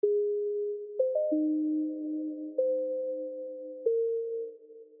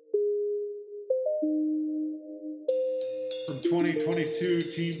2022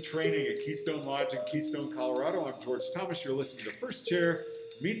 team training at Keystone Lodge in Keystone, Colorado. I'm George Thomas. You're listening to First Chair,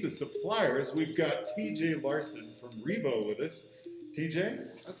 Meet the Suppliers. We've got TJ Larson from Revo with us.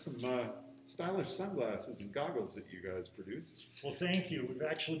 TJ, that's some stylish sunglasses and goggles that you guys produce. Well, thank you. We've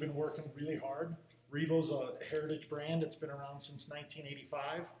actually been working really hard. Revo's a heritage brand. It's been around since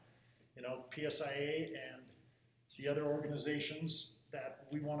 1985. You know, PSIA and the other organizations that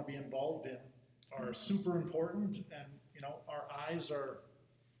we want to be involved in are super important, and you know, our eyes are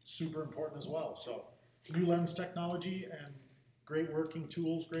super important as well. So new lens technology and great working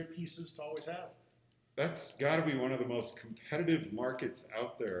tools, great pieces to always have. That's got to be one of the most competitive markets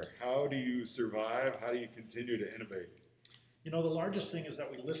out there. How do you survive? How do you continue to innovate? You know, the largest thing is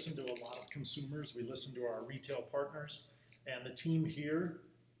that we listen to a lot of consumers. We listen to our retail partners, and the team here,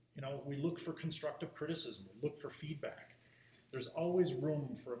 you know, we look for constructive criticism. We look for feedback. There's always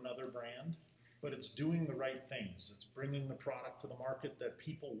room for another brand, but it's doing the right things. It's bringing the product to the market that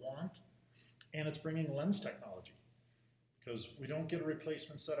people want, and it's bringing lens technology, because we don't get a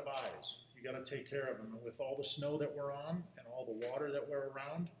replacement set of eyes. You got to take care of them. And with all the snow that we're on and all the water that we're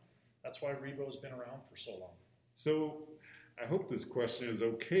around, that's why Revo's been around for so long. So I hope this question is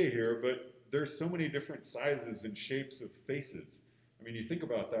okay here, but there's so many different sizes and shapes of faces. I mean, you think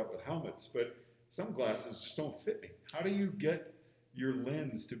about that with helmets, but sunglasses just don't fit me. How do you get your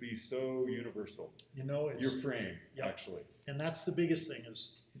lens to be so universal? You know, it's your frame, yep. Actually. And that's the biggest thing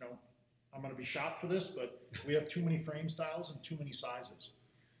is, you know, I'm going to be shot for this, but we have too many frame styles and too many sizes.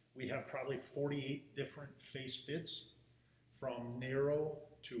 We have probably 48 different face fits, from narrow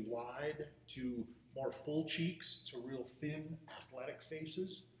to wide to more full cheeks to real thin athletic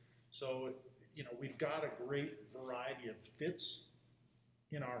faces. So, you know, we've got a great variety of fits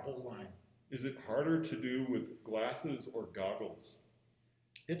in our whole line. Is it harder to do with glasses or goggles?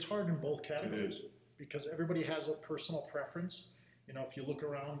 It's hard in both categories. It is. Because everybody has a personal preference. You know, if you look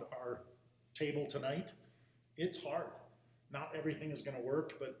around our table tonight, it's hard. Not everything is going to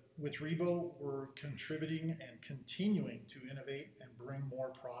work, but with Revo, we're contributing and continuing to innovate and bring more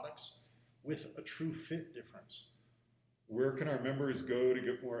products with a true fit difference. Where can our members go to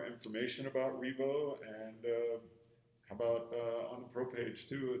get more information about Revo, and how about on the Pro page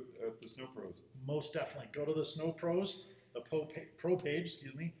too at the Snow Pros? Most definitely. Go to the Snow Pros. The Pro page,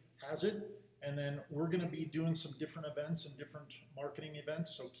 has it. And then we're going to be doing some different events and different marketing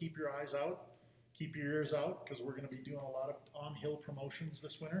events. So keep your eyes out, keep your ears out, because we're going to be doing a lot of on-hill promotions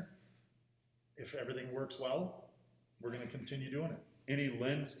this winter. If everything works well, we're going to continue doing it. Any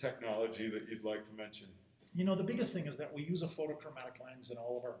lens technology that you'd like to mention? You know, the biggest thing is that we use a photochromatic lens in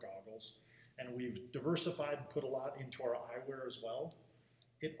all of our goggles, and we've diversified and put a lot into our eyewear as well.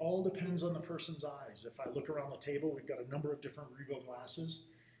 It all depends on the person's eyes. If I look around the table, we've got a number of different Revo glasses.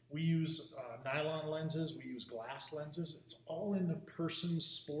 We use nylon lenses, we use glass lenses. It's all in the person's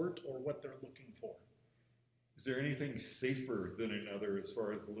sport or what they're looking for. Is there anything safer than another as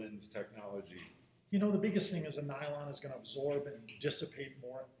far as lens technology? You know, the biggest thing is a nylon is going to absorb and dissipate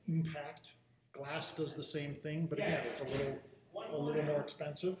more impact. Glass does the same thing, but again, it's a little more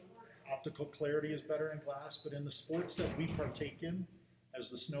expensive. Optical clarity is better in glass, but in the sports that we partake in as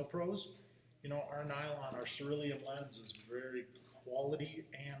the Snow Pros, you know, our nylon, our cerulean lens is very quality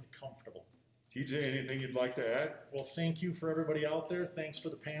and comfortable. TJ, anything you'd like to add? Well, thank you for everybody out there. Thanks for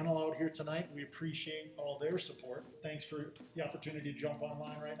the panel out here tonight. We appreciate all their support. Thanks for the opportunity to jump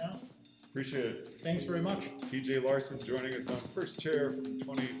online right now. Appreciate it. Thanks very much. TJ Larson joining us on First Chair from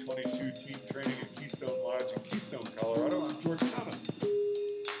 2022 team training at Keystone Lodge in Keystone, Colorado. I'm George Thomas.